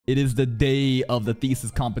It is the day of the thesis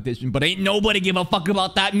competition, but ain't nobody give a fuck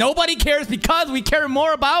about that. Nobody cares because we care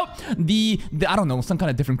more about the I don't know, some kind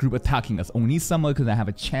of different group attacking us. Onii-sama because I have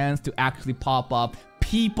a chance to actually pop up.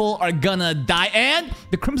 People are gonna die, and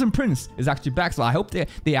the Crimson Prince is actually back, so I hope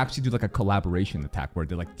they actually do like a collaboration attack where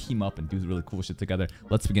they like team up and do really cool shit together.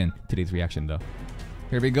 Let's begin today's reaction though.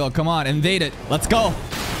 Here we go. Come on, invade it. Let's go.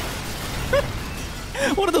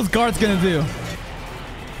 What are those guards gonna do?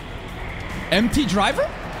 MT driver?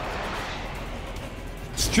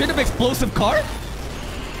 Straight up explosive car?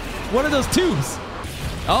 What are those tubes?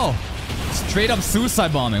 Oh, straight up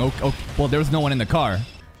suicide bombing. Oh, well, there's no one in the car.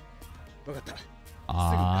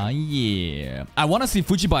 Ah, yeah. I want to see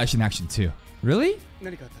Fujibayashi in action too. Really?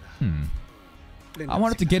 I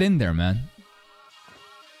wanted to get in there, man.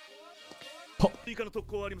 Oh.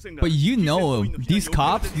 But you know, these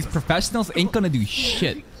cops, these professionals ain't gonna do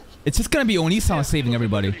shit. It's just gonna be Onii-sama saving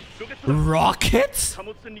everybody. Rockets?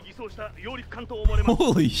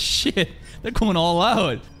 Holy shit. They're going all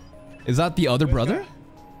out. Is that the other brother?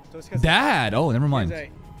 Dad. Oh, never mind.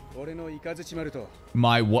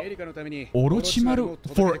 My what? Orochimaru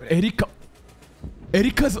for Erika.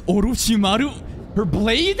 Erika's Orochimaru? Her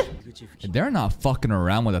blade? They're not fucking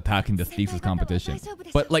around with attacking this thesis competition.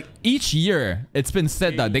 But like each year, it's been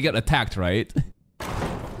said that they get attacked, right?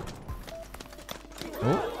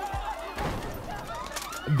 Oh.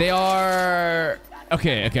 They are...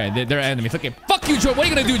 Okay, they're enemies. Okay, fuck you, George. What are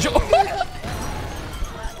you gonna do, George?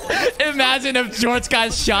 Imagine if George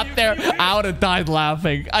got shot there. I would have died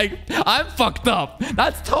laughing. I'm fucked up.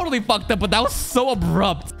 That's totally fucked up, but that was so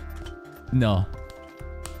abrupt. No.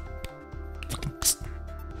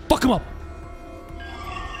 Fuck him up.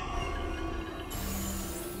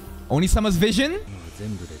 Onii-sama's vision?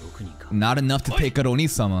 Not enough to take out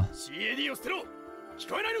Onii-sama.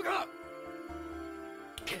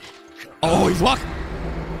 Oh, he's walking.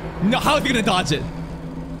 No, how is he gonna dodge it?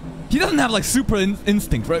 He doesn't have like super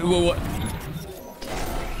instinct, right? What?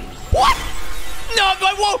 No,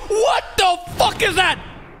 but whoa! What the fuck is that?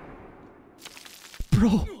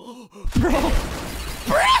 Bro.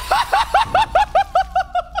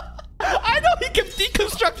 I know he can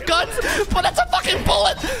deconstruct guns, but that's a fucking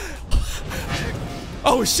bullet.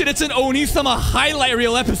 Oh shit! It's an Onii-sama highlight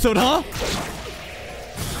reel episode, huh?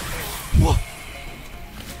 Whoa.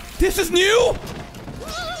 This is new?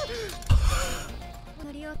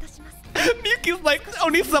 Miyuki's like,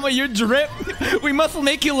 Onii-sama, you're drip. We must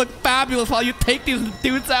make you look fabulous while you take these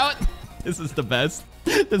dudes out. This is the best.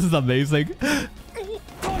 This is amazing.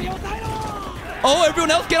 Oh,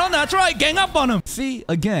 everyone else get on that. That's right. Gang up on him. See,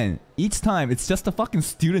 again, each time, it's just the fucking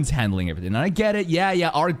students handling everything. And I get it.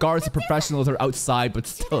 Yeah, our guards and professionals are outside, but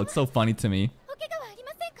still, it's so funny to me.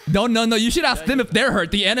 No. You should ask them if they're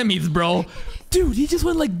hurt. The enemies, bro. Dude, he just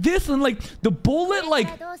went like this and like the bullet like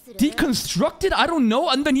deconstructed. I don't know.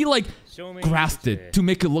 And then he like grasped it to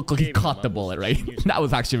make it look like he caught the bullet, right? That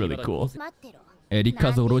was actually really cool.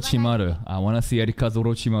 Erika's Orochimaru. I want to see Erika's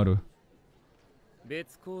Orochimaru.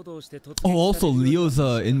 Oh, also Leo's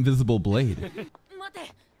invisible blade.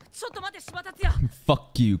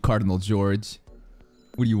 Fuck you, Cardinal George.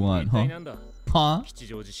 What do you want, huh? Huh?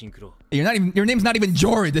 Your name's not even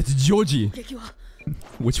George, it's Joji.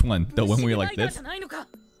 Which one? The one where you're like this?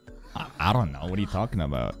 I don't know. What are you talking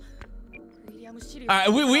about?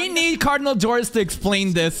 Alright, we need Cardinal George to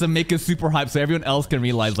explain this and make it super hype so everyone else can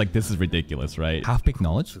realize like this is ridiculous, right? Half-baked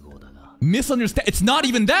knowledge? Misunderstand. It's not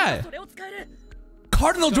even that!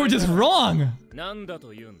 Cardinal George is wrong!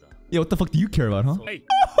 Yeah, what the fuck do you care about, huh?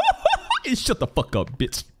 Shut the fuck up,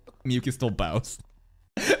 bitch. Miyuki still bows.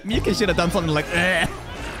 Miyuki should have done something like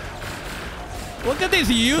Look at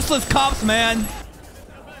these useless cops, man.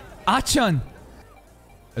 Achan.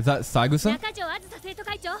 Is that Saigu-san?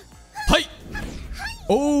 Hi.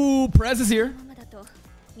 Oh, Prez is here.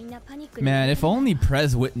 Man, if only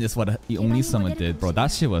Prez witnessed what Onii-sama did, bro.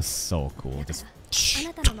 That shit was so cool. Just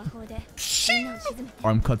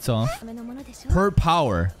arm cuts off. Her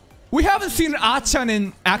power. We haven't seen Achan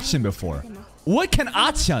in action before. What can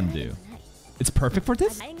Achan do? It's perfect for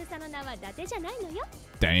this?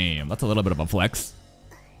 Damn, that's a little bit of a flex.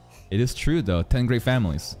 It is true though. 10 great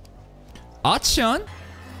families. Achan?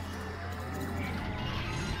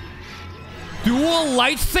 Dual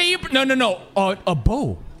lightsaber? No. A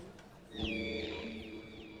bow.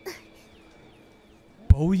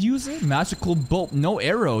 Bow user? Magical bow. No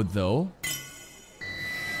arrow though.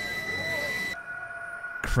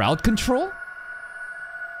 Crowd control?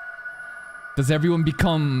 Does everyone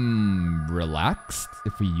become relaxed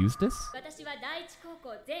if we use this?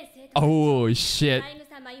 Oh shit.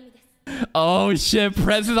 Oh shit,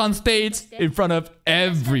 Prez is on stage in front of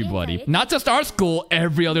everybody. Not just our school,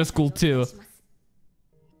 every other school too.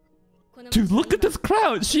 Dude, look at this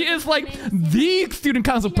crowd. She is like the student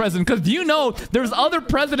council president. Because you know there's other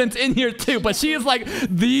presidents in here too, but she is like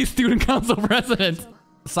the student council president.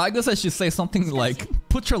 Saigo says she say something like,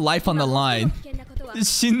 put your life on the line.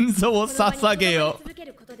 Shinzo wo sasageo.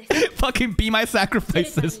 Fucking be my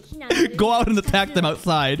sacrifices. Go out and attack them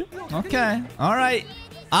outside. Okay. Alright.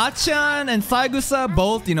 Achan and Saigusa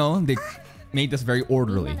both, you know, they made this very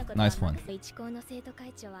orderly. Nice one.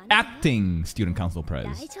 Acting student council prez.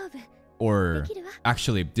 Or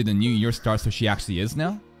actually, did the new year start so she actually is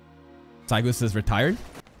now? Saigusa is retired?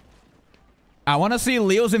 I want to see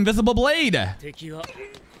Leo's invisible blade!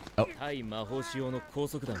 Oh.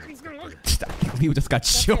 Leo just got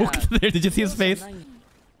choked there. Did you see his face?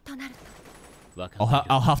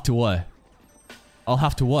 I'll have to what? I'll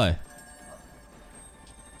have to what?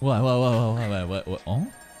 What? Oh?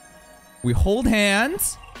 We hold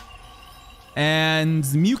hands. And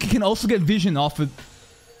Miyuki can also get vision off of...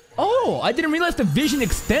 Oh, I didn't realize the vision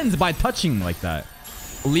extends by touching like that.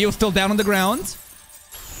 Leo's still down on the ground.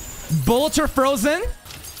 Bullets are frozen.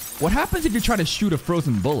 What happens if you try to shoot a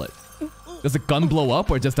frozen bullet? Does the gun blow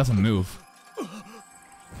up or it just doesn't move?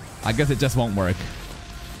 I guess it just won't work.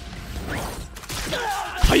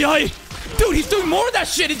 Hi. Dude, he's doing more of that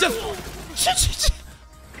shit. He just...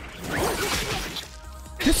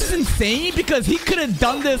 This is insane because he could have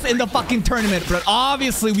done this in the fucking tournament, but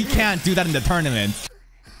obviously we can't do that in the tournament.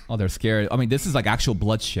 Oh, they're scared. I mean, this is like actual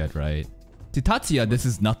bloodshed, right? To Tatsuya, this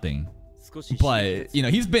is nothing. But, you know,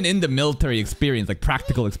 he's been in the military experience, like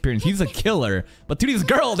practical experience. He's a killer. But to these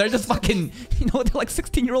girls, they're just fucking, you know, they're like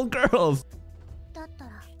 16-year-old girls.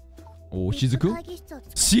 Oh, Shizuku?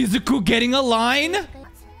 Shizuku getting a line?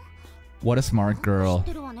 What a smart girl.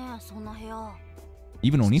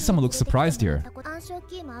 Even Oni-sama looks surprised here.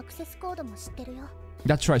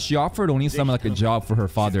 That's right, she offered Oni-sama like a job for her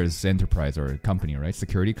father's enterprise or company, right?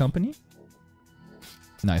 Security company?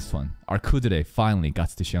 Nice one. Our kudere finally got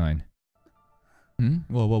to shine. Hmm?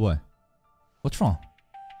 What? What's wrong?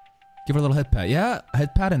 Give her a little head pat. Yeah,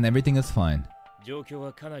 head pat and everything is fine.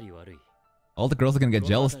 All the girls are gonna get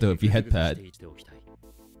jealous though if you head pat.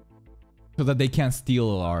 So that they can't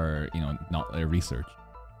steal our, you know, not our research.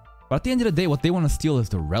 But at the end of the day, what they want to steal is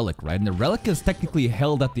the relic, right? And the relic is technically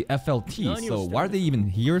held at the FLT, so why are they even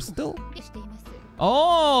here still?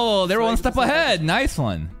 Oh, they're one step ahead. Nice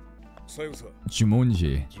one.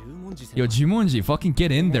 Jumonji. Yo, Jumonji, fucking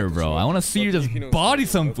get in there, bro. I want to see you just body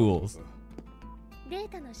some fools.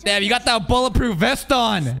 Damn, you got that bulletproof vest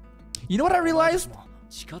on. You know what I realized?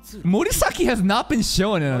 Morisaki has not been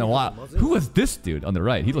shown in a while. Who was this dude on the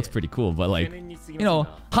right? He looks pretty cool, but like, you know,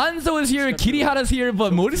 Hanzo is here, Kirihara's here,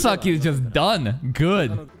 but Morisaki is just done.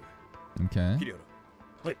 Good. Okay.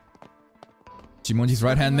 Jimonji's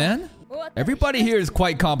right-hand man? Everybody here is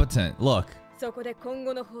quite competent. Look.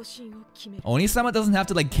 Oni-sama doesn't have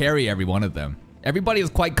to like carry every one of them. Everybody is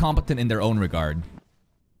quite competent in their own regard.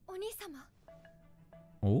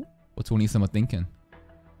 Oh? What's Oni-sama thinking?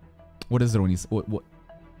 What is it, Oni-sama? What?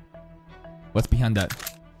 What's behind that?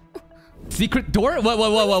 Secret door? What?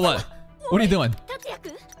 What are you doing?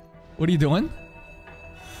 What are you doing?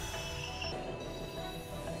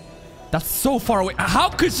 That's so far away. How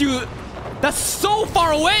could you? That's so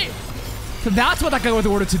far away. So that's what that guy was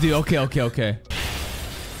ordered to do. Okay.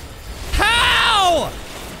 How?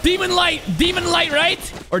 Demon light,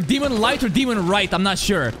 right? Or demon light or demon right? I'm not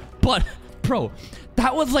sure. But, bro.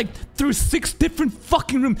 That was like through 6 different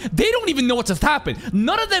fucking rooms. They don't even know what just happened.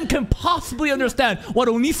 None of them can possibly understand what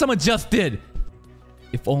Oni-sama just did.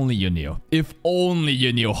 If only you knew. If only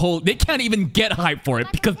you knew. They can't even get hype for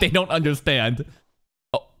it because they don't understand.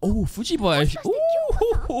 Oh, Fujiboy.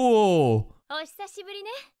 Ooh.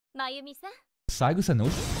 Saigusa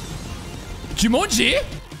knows. Jumonji?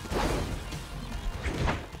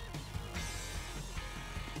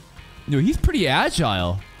 No, he's pretty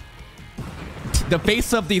agile. The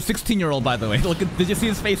face of the 16-year-old, by the way. Look at, did you see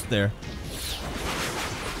his face there?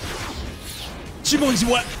 Jumonji,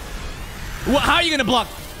 what? How are you gonna block?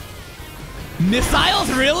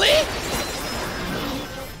 Missiles, really?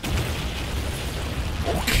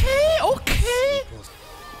 Okay.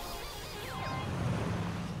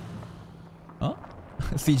 Huh?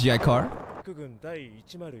 CGI car?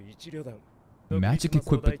 Magic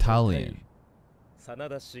equipped battalion.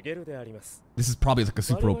 This is probably like a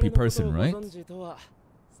super OP person, right?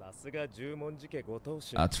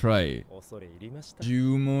 That's right.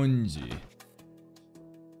 Jumonji.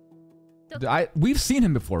 We've seen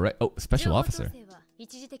him before, right? Oh, special officer.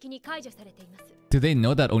 Do they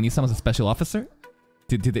know that Oni-sama is a special officer?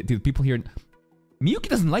 do people here... Miyuki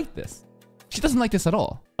doesn't like this. She doesn't like this at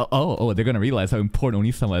all. Oh, they're gonna realize how important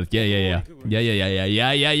Onii-sama is. Yeah.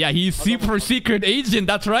 He's super secret agent,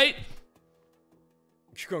 that's right.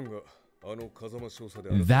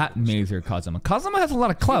 That Major Kazama. Kazama has a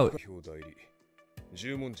lot of clout.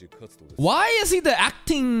 Why is he the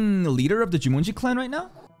acting leader of the Jumonji clan right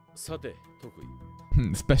now?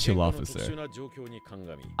 Special officer.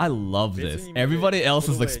 I love this. Everybody else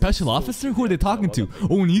is like, special officer? Who are they talking to?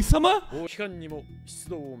 Onii-sama?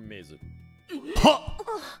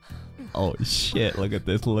 Oh shit, look at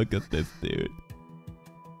this, dude.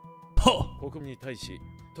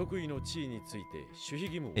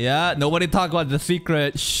 Yeah, nobody talk about the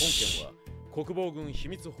secret. Shh.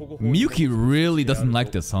 Miyuki really doesn't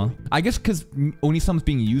like this, huh? I guess because Onii-sama's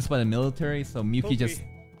being used by the military, so Miyuki just,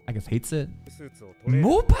 I guess, hates it.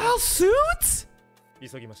 Mobile suits?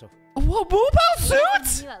 What, mobile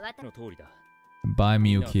suits? Bye,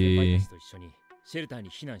 Miyuki.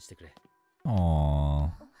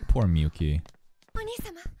 Aww, poor Miyuki.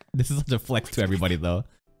 This is such a flex to everybody, though.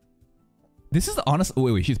 This is honest.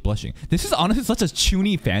 Oh, wait, she's blushing. This is honestly such a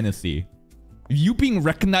chuny fantasy. You being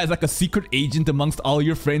recognized like a secret agent amongst all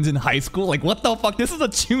your friends in high school? Like, what the fuck? This is a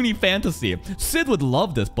chuny fantasy. Sid would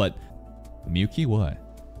love this, but... Miyuki, what?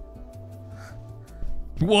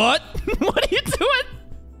 What? What are you doing?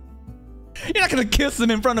 You're not gonna kiss him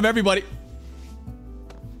in front of everybody.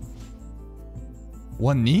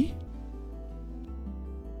 One knee?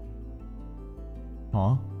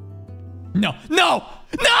 Huh? No! No!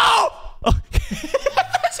 No! She's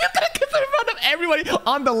gonna kiss him in front of everybody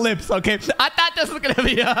on the lips, okay? I thought this was gonna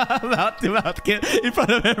be a mouth-to-mouth kiss in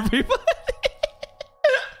front of everybody.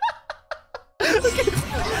 Okay.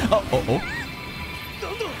 Oh.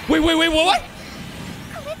 Wait, what?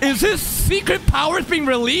 Is his secret powers being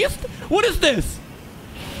released? What is this?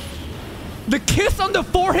 The kiss on the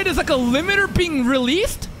forehead is like a limiter being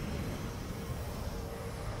released?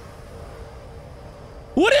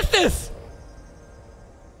 What is this?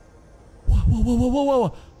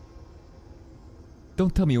 Whoa.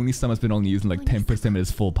 Don't tell me Onii-sama's been only using like 10% of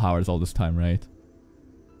his full powers all this time, right?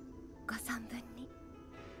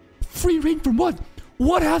 Free reign from what?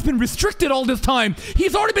 What has been restricted all this time?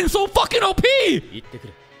 He's already been so fucking OP!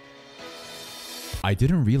 I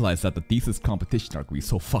didn't realize that the thesis competition arc would be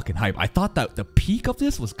so fucking hype. I thought that the peak of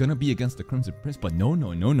this was gonna be against the Crimson Prince, but no.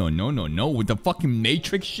 With the fucking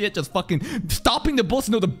Matrix shit, just fucking stopping the bullets.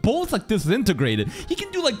 No, the bullets like disintegrated. He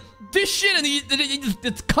can do like this shit and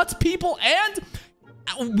it cuts people, and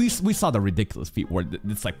we saw the ridiculous feat where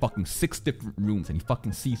it's like fucking 6 different rooms and he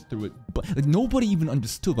fucking sees through it. But like nobody even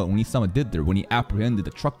understood what Onii-sama did there when he apprehended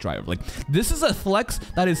the truck driver. Like this is a flex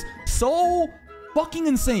that is so fucking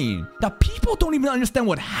insane that people don't even understand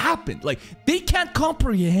what happened. Like they can't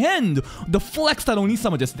comprehend the flex that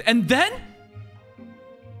Onii-sama just did. And then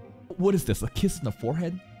what is this? A kiss in the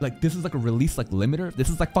forehead? Like this is like a release like limiter? This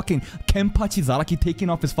is like fucking Kenpachi Zaraki taking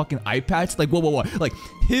off his fucking eye patch? Like whoa. Like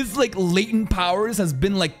his like latent powers has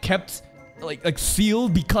been like kept like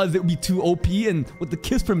sealed because it would be too OP, and with the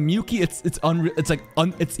kiss from Miyuki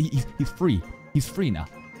he's free. He's free now.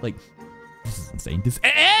 Like this is insane.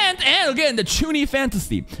 And again, the chuny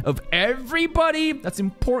fantasy of everybody that's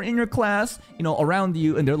important in your class, you know, around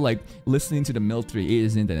you, and they're like listening to the military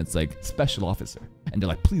agent, and it's like special officer, and they're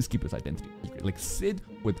like, please keep his identity secret. Like Sid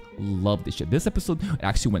would love this shit. This episode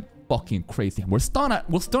actually went fucking crazy. We're still not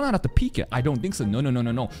at the peak yet. I don't think so.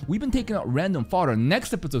 No. We've been taking out random fodder.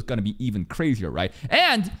 Next episode's gonna be even crazier, right?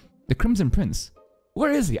 And the Crimson Prince,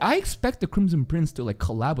 where is he? I expect the Crimson Prince to like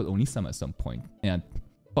collab with Onii-sama at some point, and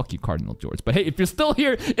fuck you, Cardinal George. But hey, if you're still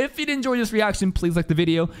here, if you did enjoy this reaction, please like the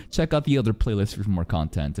video. Check out the other playlists for more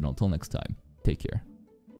content. And until next time, take care.